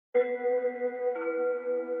I'm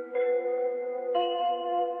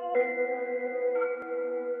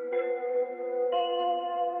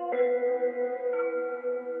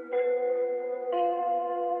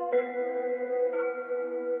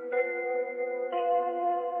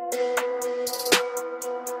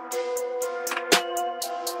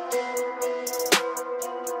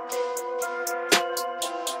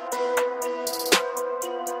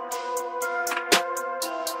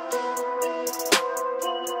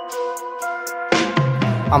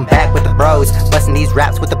back with the bros, busting these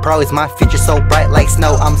raps with the pros. My future so bright like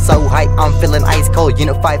snow. I'm so hype, I'm feeling ice cold.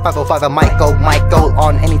 Unified 505, I might go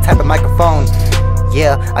on any type of microphone.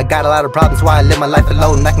 Yeah, I got a lot of problems, why I live my life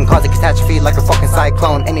alone. I can cause a catastrophe like a fucking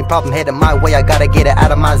cyclone. Any problem headed my way, I gotta get it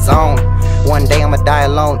out of my zone. One day I'ma die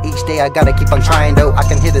alone, each day I gotta keep on trying though. I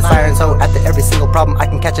can hear the sirens, so after every single problem I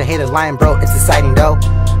can catch a hater lying, bro, it's exciting though.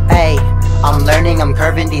 Hey, I'm learning, I'm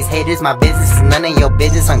curving these haters. My business is none of your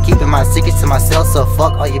business. I'm keeping my secrets to myself, so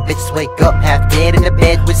fuck all you bitches. Wake up, half dead in the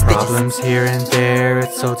bed with stitches. Problems here and there,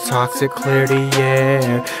 it's so toxic, clear the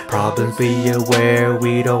air. Problems, be aware,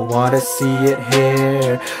 we don't wanna see it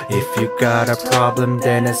here. If you got a problem,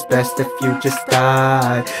 then it's best if you just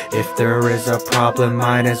die. If there is a problem,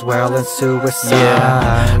 might as well end suicide.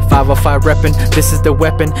 Yeah, 505 reppin', this is the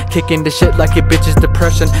weapon. Kicking the shit like your bitch's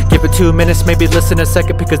depression. Give it 2 minutes, maybe listen a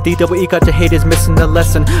second, because D-Doubl-E got your haters missing the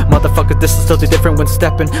lesson. Motherfuckers, this is totally different when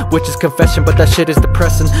stepping, which is confession, but that shit is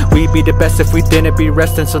depressing. We'd be the best if we didn't be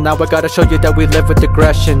resting, so now I gotta show you that we live with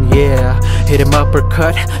aggression. Yeah, hit him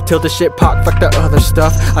uppercut till the shit pop like the other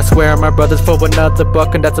stuff. I swear I'm my brothers for another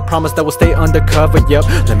buck, and that's a promise that will stay undercover. Yup,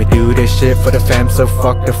 let me do this shit for the fam, so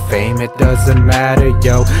fuck the fame, it doesn't matter,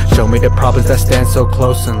 yo. Show me the problems that stand so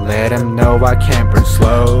close and let them know I can't burn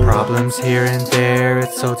slow. Problems here and there,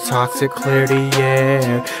 it's so toxic, clear the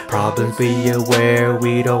air. Problems, be aware,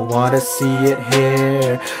 we don't wanna see it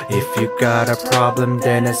here. If you got a problem,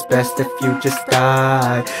 then it's best if you just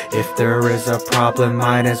die. If there is a problem,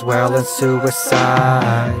 might as well end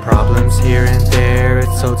suicide. Problems here and there,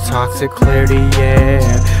 it's so toxic, clear the air.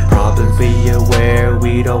 Problems, be aware,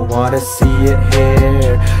 we don't wanna see it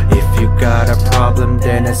here. If you got a problem,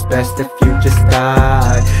 then it's best if you just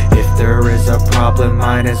die. If there is a problem,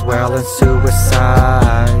 might as well end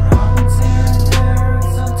suicide.